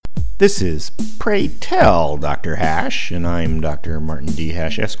This is Pray Tell Dr. Hash, and I'm Dr. Martin D.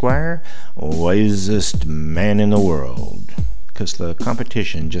 Hash, Esquire, wisest man in the world. 'Cause the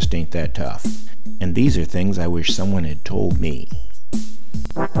competition just ain't that tough. And these are things I wish someone had told me.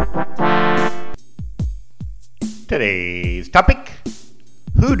 Today's topic: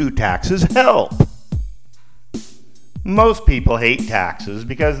 who do taxes help? Most people hate taxes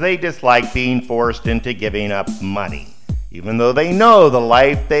because they dislike being forced into giving up money, even though they know the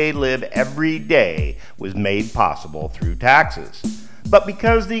life they live every day was made possible through taxes. But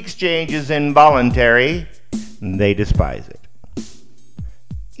because the exchange is involuntary, they despise it.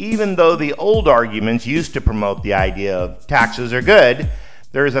 Even though the old arguments used to promote the idea of taxes are good,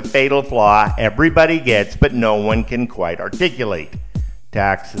 there is a fatal flaw everybody gets but no one can quite articulate.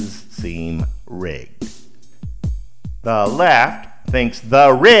 Taxes seem rigged. The left thinks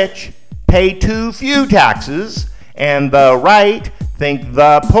the rich pay too few taxes, and the right think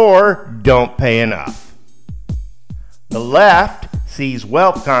the poor don't pay enough. The left sees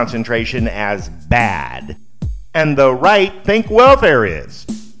wealth concentration as bad, and the right think welfare is.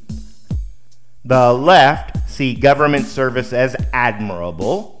 The left see government service as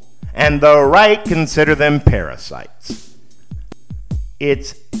admirable, and the right consider them parasites.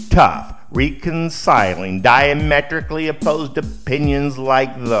 It's tough reconciling diametrically opposed opinions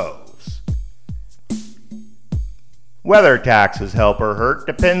like those. Whether taxes help or hurt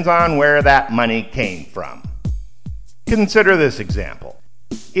depends on where that money came from. Consider this example.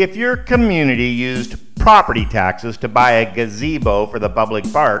 If your community used property taxes to buy a gazebo for the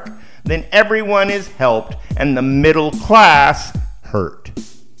public park, then everyone is helped and the middle class hurt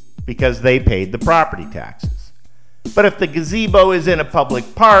because they paid the property taxes. But if the gazebo is in a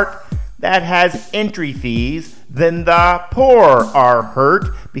public park that has entry fees, then the poor are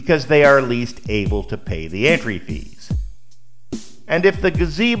hurt because they are least able to pay the entry fees. And if the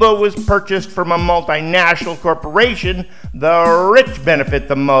gazebo was purchased from a multinational corporation, the rich benefit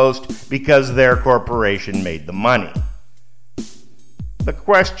the most because their corporation made the money. The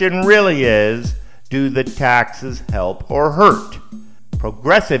question really is, do the taxes help or hurt?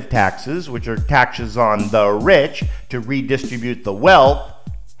 Progressive taxes, which are taxes on the rich to redistribute the wealth,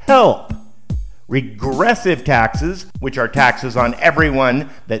 help. Regressive taxes, which are taxes on everyone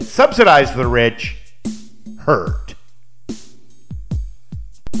that subsidize the rich, hurt.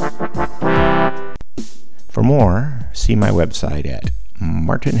 For more, see my website at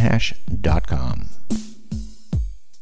martinhash.com.